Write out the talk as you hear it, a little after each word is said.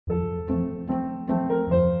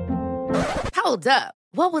Hold up.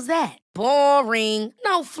 What was that? Boring.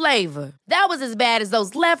 No flavor. That was as bad as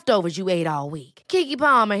those leftovers you ate all week. Keke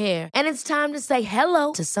Palmer here, and it's time to say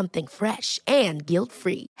hello to something fresh and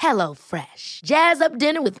guilt-free. Hello Fresh. Jazz up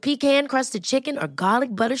dinner with pecan-crusted chicken or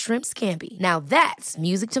garlic butter shrimp scampi. Now that's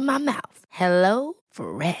music to my mouth. Hello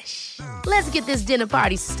Fresh. Let's get this dinner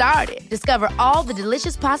party started. Discover all the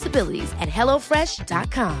delicious possibilities at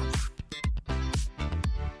hellofresh.com.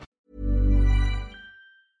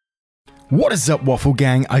 What is up, Waffle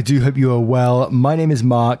Gang? I do hope you are well. My name is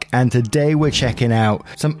Mark, and today we're checking out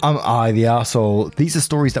some Am I the Arsehole? These are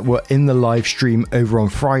stories that were in the live stream over on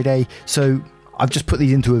Friday, so I've just put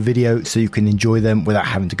these into a video so you can enjoy them without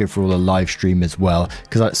having to go through all the live stream as well,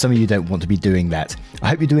 because some of you don't want to be doing that. I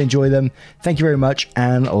hope you do enjoy them. Thank you very much,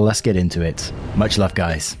 and let's get into it. Much love,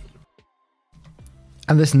 guys.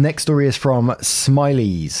 And this next story is from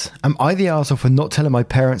Smileys. Am I the arsehole for not telling my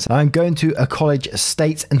parents I'm going to a college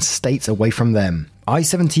states and states away from them? I,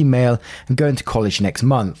 17 male, am going to college next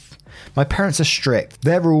month. My parents are strict.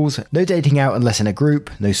 Their rules: no dating out unless in a group,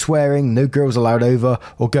 no swearing, no girls allowed over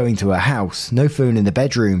or going to a house, no phone in the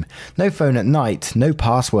bedroom, no phone at night, no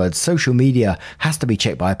passwords, social media has to be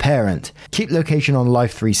checked by a parent, keep location on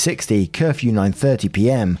Life 360, curfew 9:30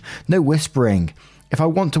 PM, no whispering. If I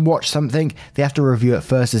want to watch something, they have to review it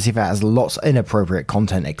first to see if it has lots of inappropriate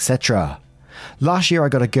content, etc. Last year I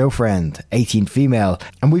got a girlfriend, 18 female,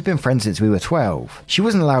 and we've been friends since we were 12. She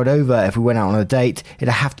wasn't allowed over. If we went out on a date, it'd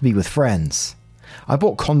have to be with friends. I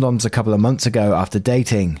bought condoms a couple of months ago after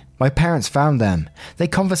dating. My parents found them. They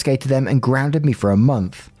confiscated them and grounded me for a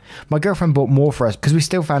month. My girlfriend bought more for us because we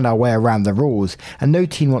still found our way around the rules, and no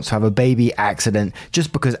teen wants to have a baby accident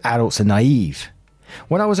just because adults are naive.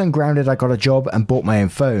 When I was ungrounded, I got a job and bought my own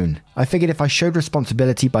phone. I figured if I showed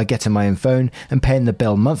responsibility by getting my own phone and paying the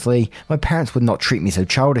bill monthly, my parents would not treat me so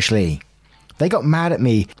childishly. They got mad at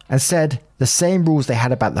me and said the same rules they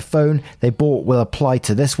had about the phone they bought will apply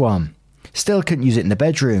to this one. Still couldn't use it in the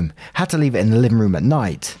bedroom, had to leave it in the living room at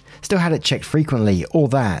night. Still had it checked frequently, all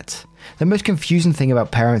that. The most confusing thing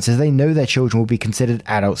about parents is they know their children will be considered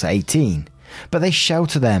adults at 18. But they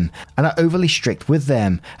shelter them and are overly strict with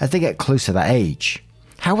them as they get close to that age.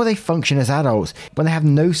 How will they function as adults when they have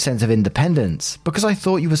no sense of independence? Because I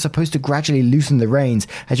thought you were supposed to gradually loosen the reins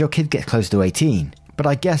as your kid gets close to 18. But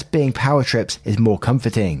I guess being power trips is more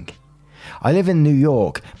comforting. I live in New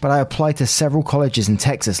York, but I applied to several colleges in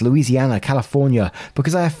Texas, Louisiana, California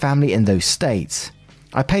because I have family in those states.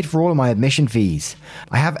 I paid for all of my admission fees.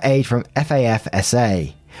 I have aid from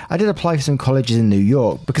FAFSA. I did apply for some colleges in New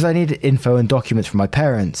York because I needed info and documents from my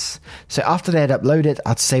parents. So after they had uploaded it,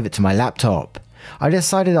 I'd save it to my laptop. I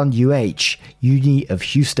decided on UH, Uni of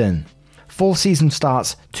Houston. Fall season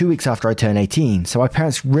starts 2 weeks after I turn 18, so my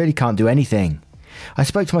parents really can't do anything. I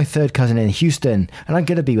spoke to my third cousin in Houston, and I'm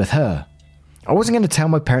going to be with her. I wasn't going to tell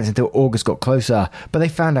my parents until August got closer, but they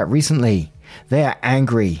found out recently. They are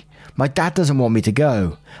angry. My dad doesn't want me to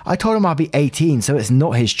go. I told him I'll be 18, so it's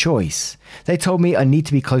not his choice. They told me I need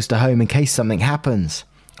to be close to home in case something happens.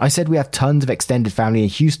 I said we have tons of extended family in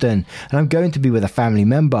Houston, and I'm going to be with a family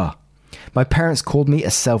member. My parents called me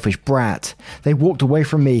a selfish brat. They walked away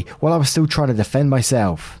from me while I was still trying to defend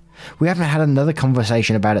myself. We haven't had another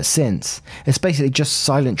conversation about it since. It's basically just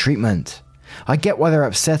silent treatment. I get why they're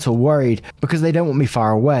upset or worried because they don't want me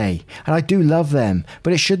far away, and I do love them,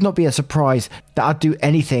 but it should not be a surprise that I'd do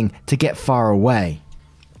anything to get far away.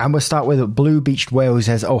 And we'll start with Blue Beached Whale, who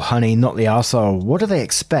says, "Oh honey, not the arsehole. What do they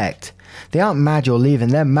expect? They aren't mad you're leaving,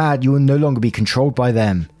 they're mad you will no longer be controlled by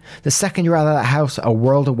them. The second you're out of that house, a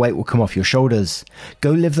world of weight will come off your shoulders.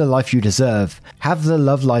 Go live the life you deserve. Have the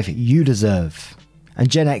love life you deserve." And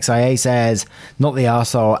Gen XIA says, "Not the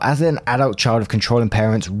arsehole. As an adult child of controlling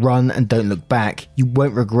parents, run and don't look back. You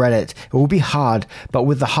won't regret it. It will be hard, but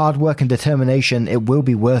with the hard work and determination, it will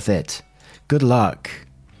be worth it. Good luck."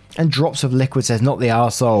 And Drops of Liquid says, "Not the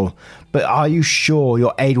arsehole. But are you sure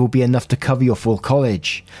your aid will be enough to cover your full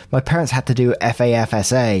college? My parents had to do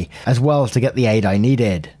FAFSA as well to get the aid I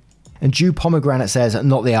needed." And Jew Pomegranate says,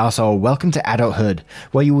 "Not the arsehole. Welcome to adulthood,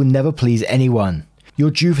 where you will never please anyone. You're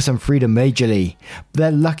due for some freedom majorly.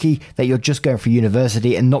 They're lucky that you're just going for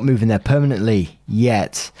university and not moving there permanently.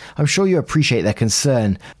 Yet. I'm sure you appreciate their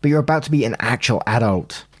concern, but you're about to be an actual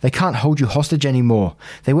adult. They can't hold you hostage anymore.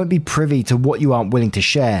 They won't be privy to what you aren't willing to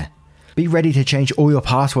share. Be ready to change all your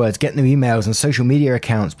passwords, get new emails and social media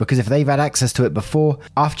accounts, because if they've had access to it before,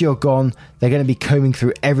 after you're gone, they're going to be combing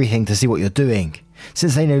through everything to see what you're doing,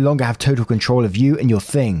 since they no longer have total control of you and your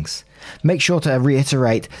things. Make sure to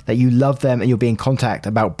reiterate that you love them and you'll be in contact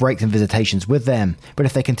about breaks and visitations with them, but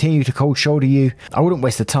if they continue to cold shoulder you, I wouldn't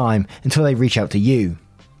waste the time until they reach out to you."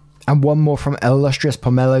 And one more from Illustrious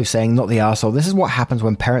Pomelo saying, not the arsehole, this is what happens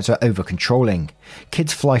when parents are over-controlling.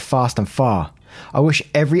 Kids fly fast and far. I wish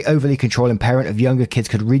every overly controlling parent of younger kids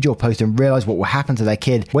could read your post and realise what will happen to their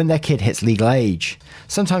kid when their kid hits legal age.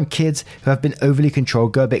 Sometimes kids who have been overly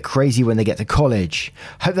controlled go a bit crazy when they get to college.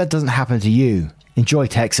 Hope that doesn't happen to you. Enjoy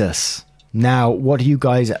Texas. Now, what do you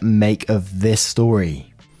guys make of this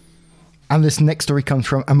story? And this next story comes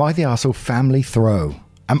from Am I the Arsehole Family Throw.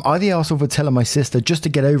 Am I the arsehole for telling my sister just to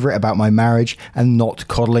get over it about my marriage and not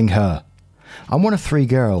coddling her? I'm one of 3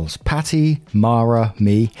 girls, Patty, Mara,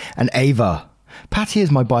 me, and Ava. Patty is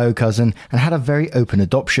my bio cousin and had a very open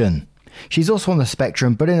adoption. She's also on the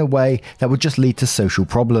spectrum, but in a way that would just lead to social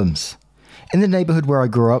problems. In the neighbourhood where I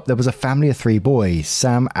grew up, there was a family of 3 boys,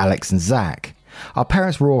 Sam, Alex, and Zach. Our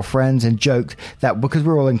parents were all friends and joked that because we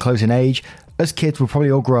were all in close in age, as kids we'd probably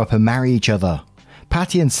all grow up and marry each other.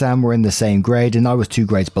 Patty and Sam were in the same grade and I was 2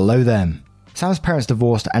 grades below them. Sam's parents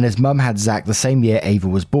divorced and his mum had Zach the same year Ava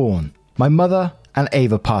was born. My mother and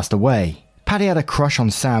Ava passed away. Patty had a crush on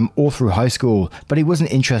Sam all through high school, but he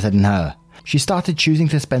wasn't interested in her. She started choosing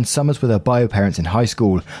to spend summers with her bio parents in high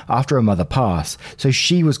school after her mother passed, so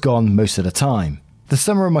she was gone most of the time. The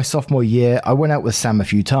summer of my sophomore year, I went out with Sam a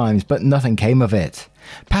few times, but nothing came of it.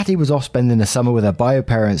 Patty was off spending the summer with her bio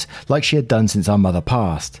parents like she had done since our mother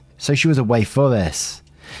passed, so she was away for this.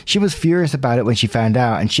 She was furious about it when she found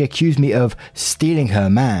out, and she accused me of stealing her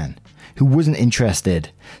man, who wasn't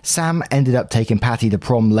interested. Sam ended up taking Patty to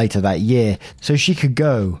prom later that year so she could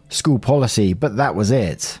go, school policy, but that was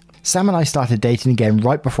it. Sam and I started dating again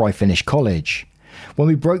right before I finished college. When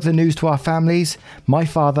we broke the news to our families, my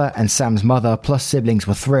father and Sam's mother plus siblings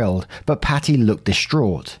were thrilled, but Patty looked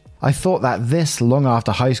distraught. I thought that this long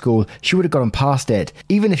after high school she would have gotten past it,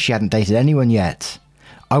 even if she hadn't dated anyone yet.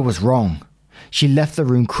 I was wrong. She left the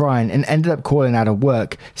room crying and ended up calling out of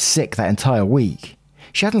work sick that entire week.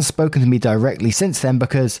 She hadn't spoken to me directly since then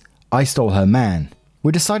because I stole her man.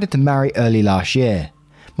 We decided to marry early last year.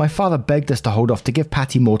 My father begged us to hold off to give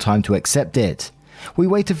Patty more time to accept it. We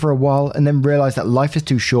waited for a while and then realised that life is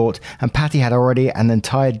too short and Patty had already an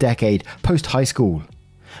entire decade post-high school.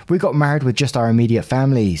 We got married with just our immediate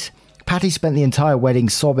families. Patty spent the entire wedding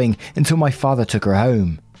sobbing until my father took her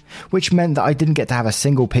home, which meant that I didn't get to have a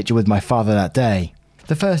single picture with my father that day.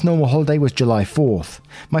 The first normal holiday was July 4th.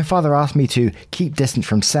 My father asked me to keep distance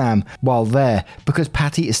from Sam while there because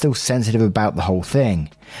Patty is still sensitive about the whole thing,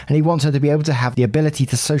 and he wants her to be able to have the ability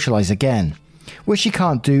to socialise again, which she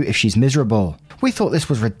can't do if she's miserable. We thought this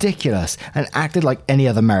was ridiculous and acted like any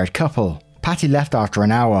other married couple. Patty left after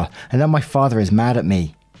an hour, and now my father is mad at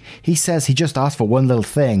me. He says he just asked for one little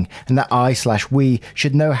thing, and that we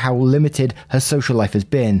should know how limited her social life has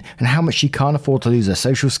been and how much she can't afford to lose her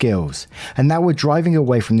social skills. And now we're driving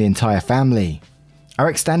away from the entire family. Our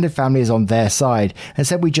extended family is on their side and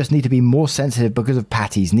said we just need to be more sensitive because of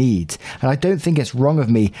Patty's needs, and I don't think it's wrong of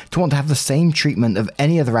me to want to have the same treatment of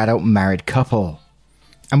any other adult married couple.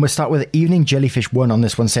 And we'll start with Evening Jellyfish 1 on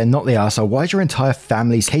this one saying, not the arsehole, why is your entire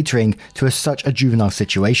family catering to such a juvenile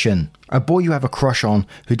situation? A boy you have a crush on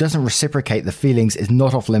who doesn't reciprocate the feelings is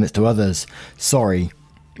not off limits to others. Sorry.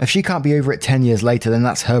 If she can't be over it 10 years later, then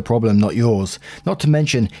that's her problem, not yours. Not to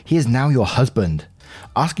mention, he is now your husband.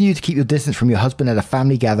 Asking you to keep your distance from your husband at a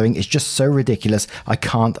family gathering is just so ridiculous, I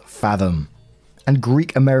can't fathom. And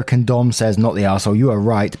Greek American Dom says, not the arsehole, you are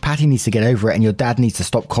right. Patty needs to get over it and your dad needs to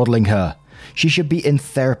stop coddling her. She should be in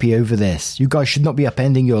therapy over this. You guys should not be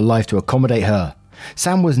upending your life to accommodate her.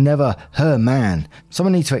 Sam was never her man.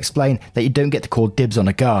 Someone needs to explain that you don't get to call dibs on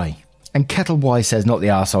a guy. And Kettlewise says, not the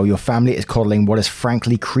arsehole, your family is coddling what is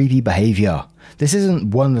frankly creepy behaviour. This isn't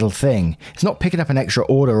one little thing. It's not picking up an extra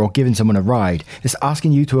order or giving someone a ride. It's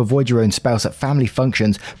asking you to avoid your own spouse at family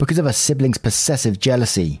functions because of a sibling's possessive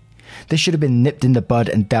jealousy. This should have been nipped in the bud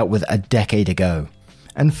and dealt with a decade ago.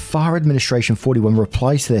 And Far Administration 41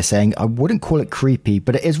 replies to this saying, I wouldn't call it creepy,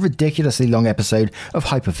 but it is a ridiculously long episode of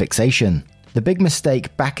hyperfixation. The big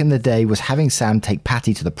mistake back in the day was having Sam take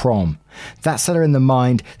Patty to the prom. That set her in the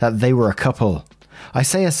mind that they were a couple. I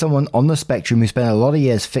say as someone on the spectrum who spent a lot of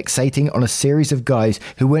years fixating on a series of guys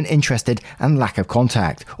who weren't interested and lack of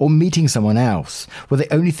contact, or meeting someone else, were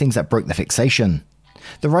the only things that broke the fixation.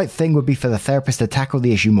 The right thing would be for the therapist to tackle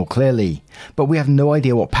the issue more clearly, but we have no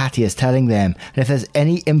idea what Patty is telling them and if there's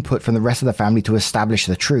any input from the rest of the family to establish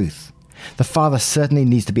the truth. The father certainly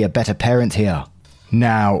needs to be a better parent here.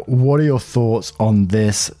 Now, what are your thoughts on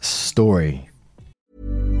this story?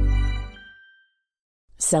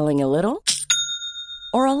 Selling a little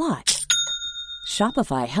or a lot?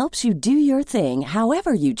 Shopify helps you do your thing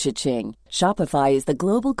however you cha-ching. Shopify is the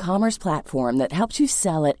global commerce platform that helps you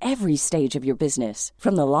sell at every stage of your business.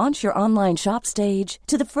 From the launch your online shop stage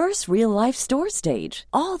to the first real-life store stage,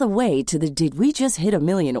 all the way to the did we just hit a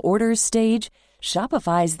million orders stage.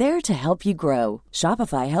 Shopify is there to help you grow.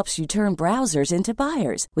 Shopify helps you turn browsers into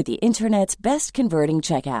buyers with the internet's best converting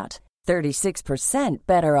checkout. 36%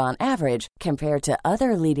 better on average compared to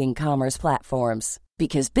other leading commerce platforms.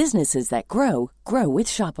 Because businesses that grow, grow with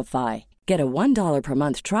Shopify. Get a $1 per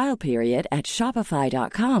month trial period at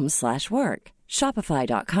shopify.com/work.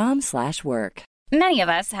 Shopify.com/work. Many of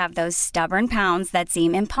us have those stubborn pounds that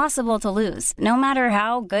seem impossible to lose, no matter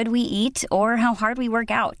how good we eat or how hard we work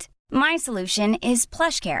out. My solution is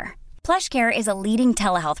PlushCare. PlushCare is a leading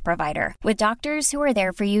telehealth provider with doctors who are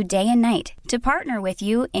there for you day and night to partner with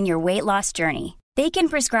you in your weight loss journey. They can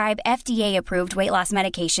prescribe FDA-approved weight loss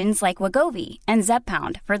medications like Wegovy and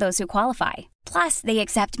Zepbound for those who qualify. Plus, they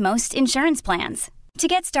accept most insurance plans. To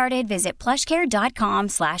get started, visit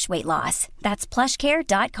plushcare.com/weightloss. That's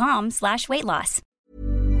plushcare.com/weightloss.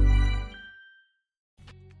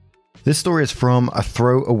 This story is from a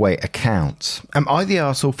throwaway account. Am I the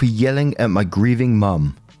arsehole for yelling at my grieving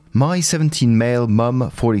mum? My 17 male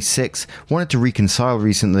mum, 46, wanted to reconcile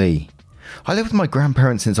recently. I lived with my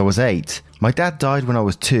grandparents since I was 8. My dad died when I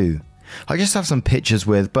was 2. I just have some pictures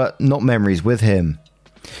with, but not memories with him.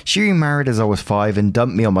 She remarried as I was 5 and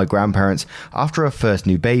dumped me on my grandparents after her first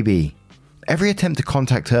new baby. Every attempt to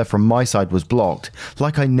contact her from my side was blocked,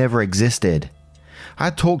 like I never existed. I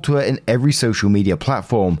had talked to her in every social media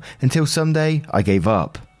platform until someday I gave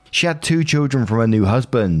up. She had 2 children from her new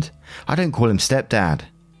husband. I don't call him stepdad.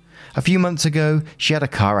 A few months ago, she had a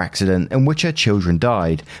car accident in which her children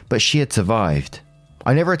died, but she had survived.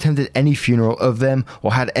 I never attended any funeral of them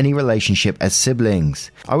or had any relationship as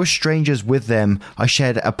siblings. I was strangers with them. I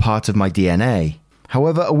shared a part of my DNA.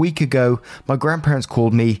 However, a week ago, my grandparents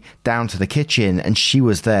called me down to the kitchen and she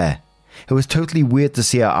was there. It was totally weird to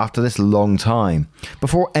see her after this long time.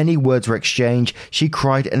 Before any words were exchanged, she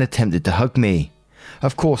cried and attempted to hug me.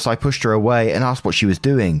 Of course, I pushed her away and asked what she was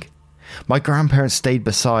doing. My grandparents stayed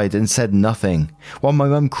beside and said nothing, while my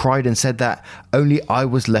mum cried and said that only I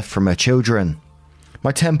was left from her children.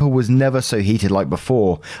 My temper was never so heated like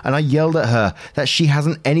before, and I yelled at her that she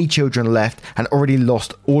hasn't any children left and already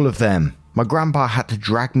lost all of them. My grandpa had to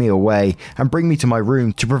drag me away and bring me to my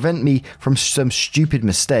room to prevent me from some stupid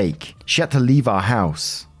mistake. She had to leave our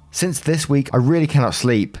house. Since this week, I really cannot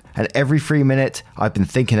sleep, and every 3 minutes, I've been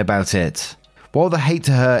thinking about it. While the hate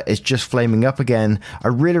to her is just flaming up again, I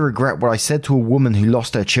really regret what I said to a woman who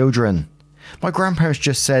lost her children. My grandparents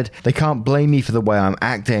just said they can't blame me for the way I'm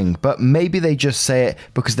acting, but maybe they just say it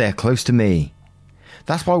because they're close to me.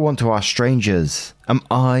 That's why I want to ask strangers, am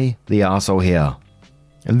I the arsehole here?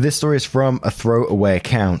 And this story is from a throwaway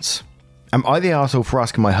account. Am I the arsehole for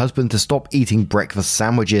asking my husband to stop eating breakfast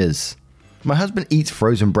sandwiches? My husband eats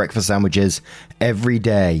frozen breakfast sandwiches every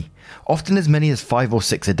day. Often as many as 5 or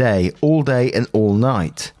 6 a day, all day and all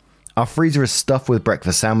night. Our freezer is stuffed with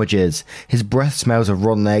breakfast sandwiches. His breath smells of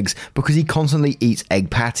rotten eggs because he constantly eats egg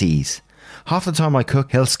patties. Half the time I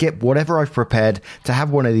cook, he'll skip whatever I've prepared to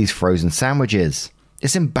have one of these frozen sandwiches.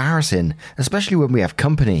 It's embarrassing, especially when we have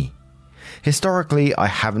company. Historically, I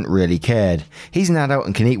haven't really cared. He's an adult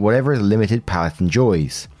and can eat whatever his limited palate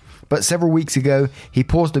enjoys. But several weeks ago, he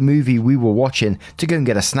paused a movie we were watching to go and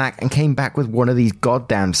get a snack and came back with one of these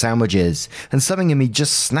goddamn sandwiches, and something in me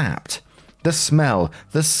just snapped. The smell,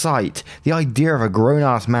 the sight, the idea of a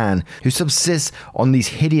grown-ass man who subsists on these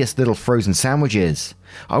hideous little frozen sandwiches.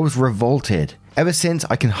 I was revolted. Ever since,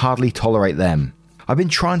 I can hardly tolerate them. I've been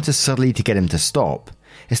trying to subtly to get him to stop.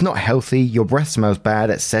 It's not healthy, your breath smells bad,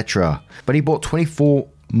 etc. But he bought 24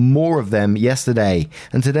 more of them yesterday,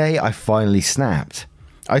 and today I finally snapped.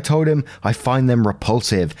 I told him I find them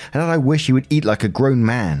repulsive and that I wish he would eat like a grown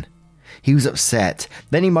man. He was upset.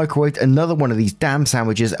 Then he microwaved another one of these damn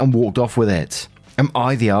sandwiches and walked off with it. Am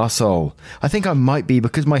I the arsehole? I think I might be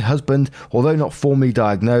because my husband, although not formally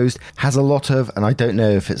diagnosed, has a lot of, and I don't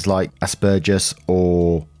know if it's like Asperger's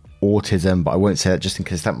or autism, but I won't say that just in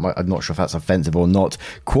case I'm not sure if that's offensive or not,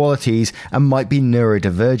 qualities and might be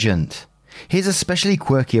neurodivergent. He's especially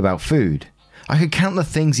quirky about food. I could count the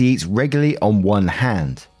things he eats regularly on one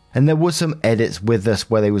hand. And there was some edits with this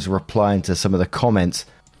where they was replying to some of the comments,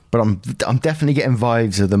 but I'm definitely getting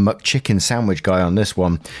vibes of the McChicken sandwich guy on this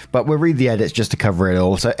one. But we'll read the edits just to cover it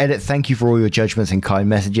all. So edit, thank you for all your judgments and kind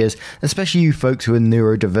messages, especially you folks who are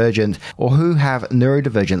neurodivergent or who have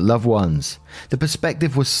neurodivergent loved ones. The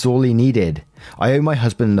perspective was sorely needed. I owe my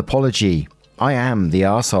husband an apology. I am the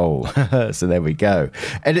arsehole. So there we go.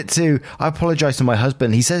 Edit 2, I apologise to my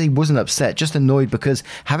husband. He says he wasn't upset, just annoyed because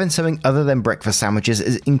having something other than breakfast sandwiches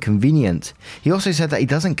is inconvenient. He also said that he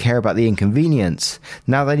doesn't care about the inconvenience,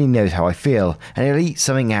 now that he knows how I feel, and he'll eat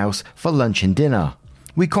something else for lunch and dinner.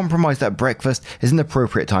 We compromised that breakfast is an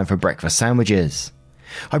appropriate time for breakfast sandwiches.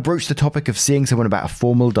 I broached the topic of seeing someone about a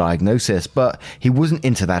formal diagnosis, but he wasn't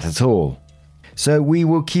into that at all. So we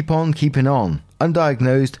will keep on keeping on,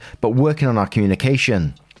 undiagnosed, but working on our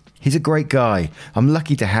communication. He's a great guy. I'm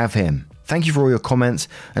lucky to have him. Thank you for all your comments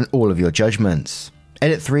and all of your judgments.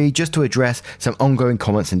 Edit 3, just to address some ongoing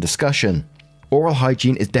comments and discussion. Oral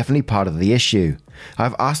hygiene is definitely part of the issue.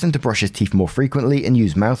 I've asked him to brush his teeth more frequently and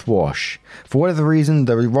use mouthwash. For whatever reason,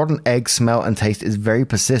 the rotten egg smell and taste is very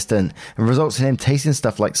persistent and results in him tasting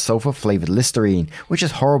stuff like sulfur-flavoured Listerine, which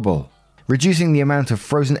is horrible. Reducing the amount of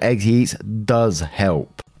frozen eggs he eats does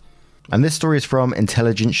help. And this story is from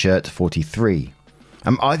Intelligent Shirt 43.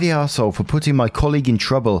 Am I the arsehole for putting my colleague in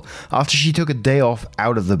trouble after she took a day off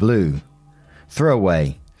out of the blue?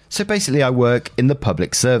 Throwaway. So basically I work in the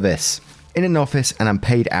public service, in an office, and I'm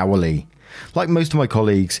paid hourly. Like most of my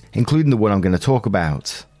colleagues, including the one I'm going to talk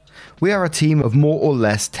about. We are a team of more or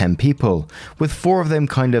less 10 people, with 4 of them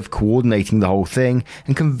kind of coordinating the whole thing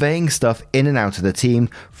and conveying stuff in and out of the team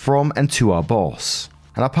from and to our boss,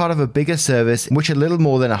 and are part of a bigger service in which a little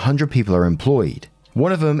more than 100 people are employed.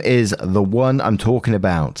 One of them is the one I'm talking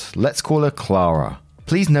about. Let's call her Clara.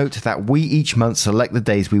 Please note that we each month select the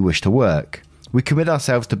days we wish to work. We commit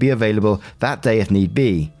ourselves to be available that day if need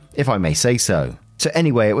be, if I may say so. So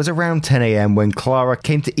anyway, it was around 10 AM when Clara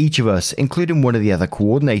came to each of us, including one of the other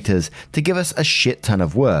coordinators, to give us a shit ton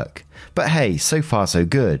of work. But hey, so far so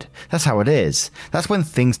good. That's how it is. That's when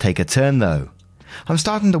things take a turn though. I'm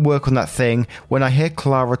starting to work on that thing when I hear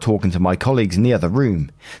Clara talking to my colleagues in the other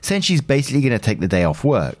room, saying she's basically going to take the day off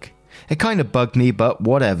work. It kind of bugged me, but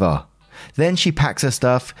whatever. Then she packs her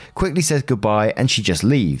stuff, quickly says goodbye, and she just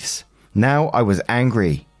leaves. Now I was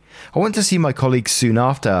angry. I went to see my colleagues soon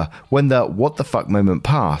after when the what the fuck moment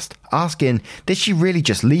passed, asking, did she really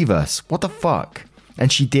just leave us? What the fuck?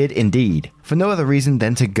 And she did indeed, for no other reason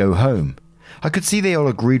than to go home. I could see they all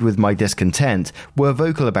agreed with my discontent, were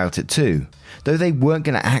vocal about it too, though they weren't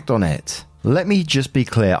going to act on it. Let me just be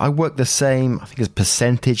clear, I work the same, I think as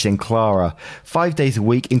percentage than Clara, 5 days a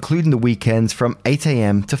week, including the weekends from 8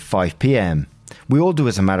 AM to 5 PM. We all do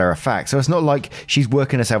as a matter of fact, so it's not like she's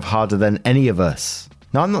working herself harder than any of us.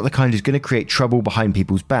 Now, I'm not the kind who's going to create trouble behind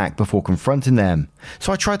people's back before confronting them,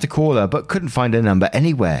 so I tried to call her but couldn't find her number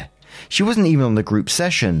anywhere. She wasn't even on the group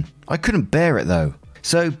session. I couldn't bear it though.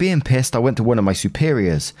 So, being pissed, I went to one of my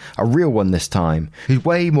superiors, a real one this time, who's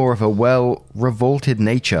way more of a, revolted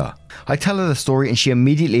nature. I tell her the story and she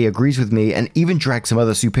immediately agrees with me and even drags some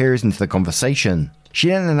other superiors into the conversation. She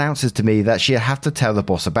then announces to me that she'll have to tell the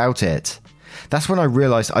boss about it. That's when I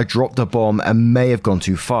realised I dropped a bomb and may have gone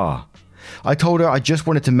too far. I told her I just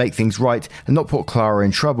wanted to make things right and not put Clara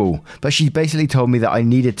in trouble, but she basically told me that I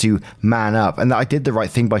needed to man up and that I did the right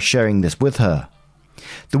thing by sharing this with her.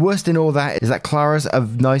 The worst in all that is that Clara's a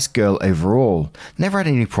nice girl overall, never had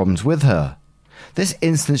any problems with her. This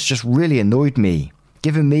instance just really annoyed me,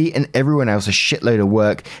 giving me and everyone else a shitload of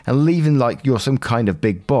work and leaving like you're some kind of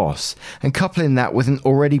big boss, and coupling that with an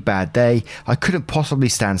already bad day, I couldn't possibly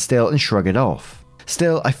stand still and shrug it off.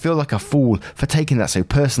 Still, I feel like a fool for taking that so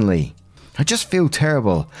personally. I just feel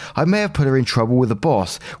terrible. I may have put her in trouble with the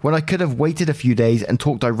boss when I could have waited a few days and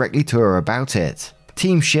talked directly to her about it.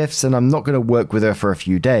 Team shifts and I'm not going to work with her for a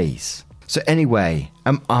few days. So anyway,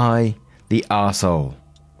 am I the arsehole?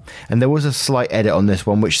 And there was a slight edit on this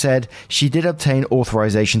one which said she did obtain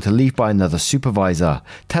authorization to leave by another supervisor,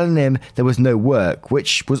 telling him there was no work,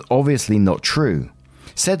 which was obviously not true.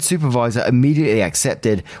 Said supervisor immediately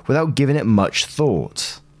accepted without giving it much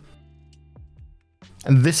thought.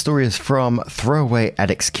 And this story is from Throwaway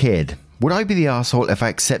Addict's Kid. Would I be the arsehole if I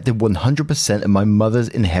accepted 100% of my mother's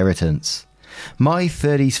inheritance? My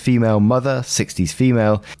 30s female mother, 60s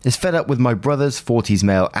female, is fed up with my brother's 40s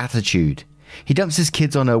male attitude. He dumps his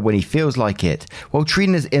kids on her when he feels like it, while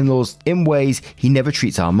treating his in-laws in ways he never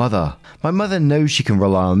treats our mother. My mother knows she can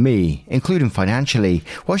rely on me, including financially,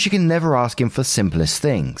 while she can never ask him for simplest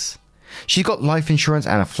things. She's got life insurance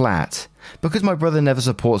and a flat. Because my brother never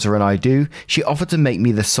supports her and I do, she offered to make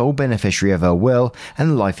me the sole beneficiary of her will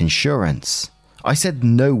and life insurance. I said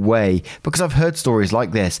no way, because I've heard stories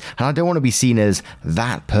like this and I don't want to be seen as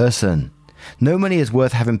that person. No money is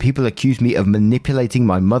worth having people accuse me of manipulating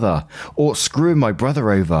my mother or screwing my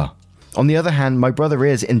brother over. On the other hand, my brother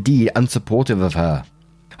is indeed unsupportive of her,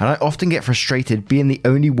 and I often get frustrated being the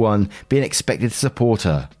only one being expected to support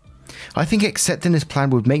her. I think accepting this plan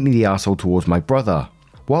would make me the arsehole towards my brother,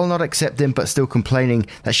 while not accepting but still complaining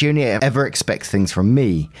that she only ever expects things from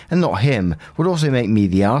me and not him would also make me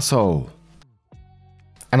the arsehole.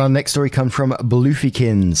 And our next story comes from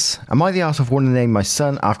Bluefykins. Am I the arsehole for wanting to name my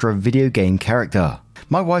son after a video game character?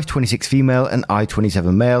 My wife, 26 female, and I,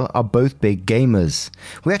 27 male, are both big gamers.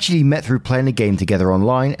 We actually met through playing a game together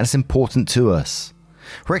online, and it's important to us.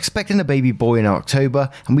 We're expecting a baby boy in October,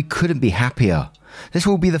 and we couldn't be happier. This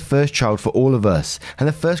will be the first child for all of us, and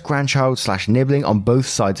the first grandchild / nibbling on both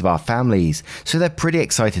sides of our families, so they're pretty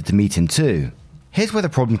excited to meet him too. Here's where the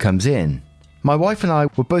problem comes in. My wife and I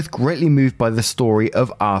were both greatly moved by the story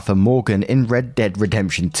of Arthur Morgan in Red Dead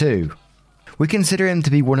Redemption 2. We consider him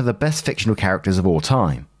to be one of the best fictional characters of all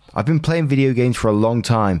time. I've been playing video games for a long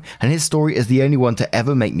time, and his story is the only one to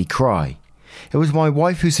ever make me cry. It was my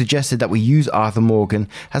wife who suggested that we use Arthur Morgan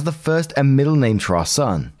as the first and middle name for our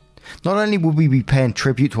son. Not only will we be paying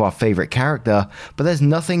tribute to our favourite character, but there's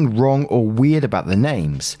nothing wrong or weird about the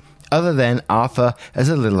names, other than Arthur is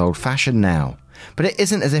a little old-fashioned now. But it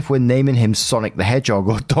isn't as if we're naming him Sonic the Hedgehog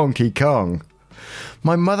or Donkey Kong.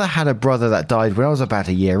 My mother had a brother that died when I was about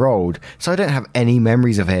a year old, so I don't have any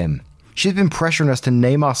memories of him. She's been pressuring us to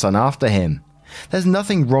name our son after him. There's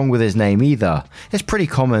nothing wrong with his name either. It's pretty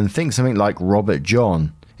common, think something like Robert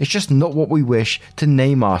John. It's just not what we wish to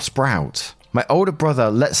name our sprout. My older brother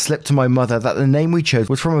let slip to my mother that the name we chose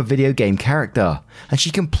was from a video game character, and she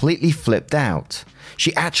completely flipped out.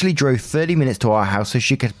 She actually drove 30 minutes to our house so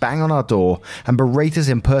she could bang on our door and berate us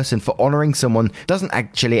in person for honouring someone who doesn't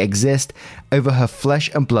actually exist over her flesh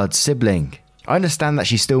and blood sibling. I understand that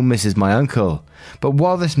she still misses my uncle, but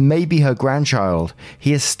while this may be her grandchild,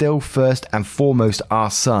 he is still first and foremost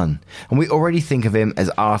our son, and we already think of him as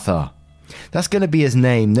Arthur. That's going to be his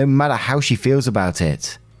name no matter how she feels about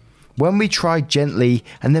it. When we tried gently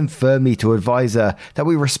and then firmly to advise her that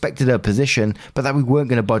we respected her position but that we weren't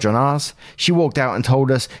going to budge on ours, she walked out and told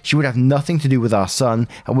us she would have nothing to do with our son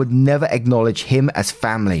and would never acknowledge him as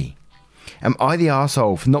family. Am I the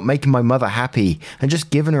arsehole for not making my mother happy and just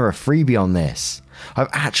giving her a freebie on this? I've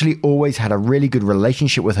actually always had a really good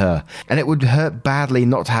relationship with her, and it would hurt badly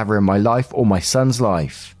not to have her in my life or my son's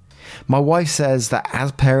life. My wife says that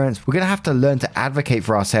as parents, we're going to have to learn to advocate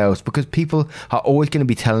for ourselves because people are always going to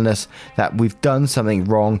be telling us that we've done something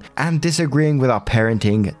wrong and disagreeing with our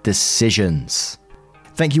parenting decisions.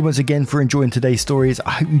 Thank you once again for enjoying today's stories.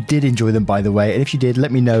 I hope you did enjoy them, by the way. And if you did,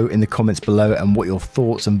 let me know in the comments below and what your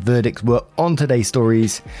thoughts and verdicts were on today's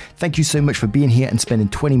stories. Thank you so much for being here and spending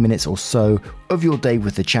 20 minutes or so of your day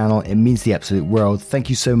with the channel. It means the absolute world. Thank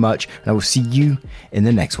you so much. And I will see you in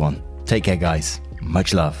the next one. Take care, guys.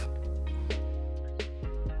 Much love.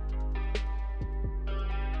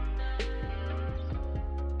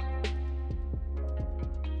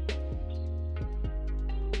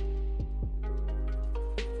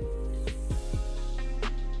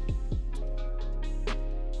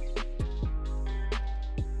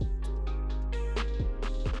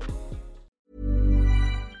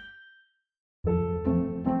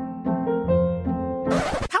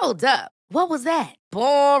 Hold up. What was that?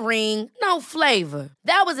 Boring. No flavor.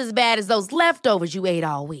 That was as bad as those leftovers you ate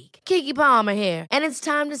all week. Keke Palmer here, and it's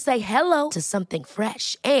time to say hello to something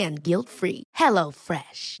fresh and guilt-free.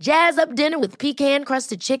 HelloFresh. Jazz up dinner with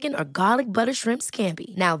pecan-crusted chicken or garlic butter shrimp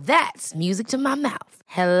scampi. Now that's music to my mouth.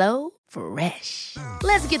 HelloFresh.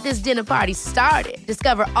 Let's get this dinner party started.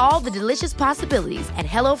 Discover all the delicious possibilities at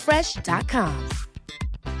HelloFresh.com.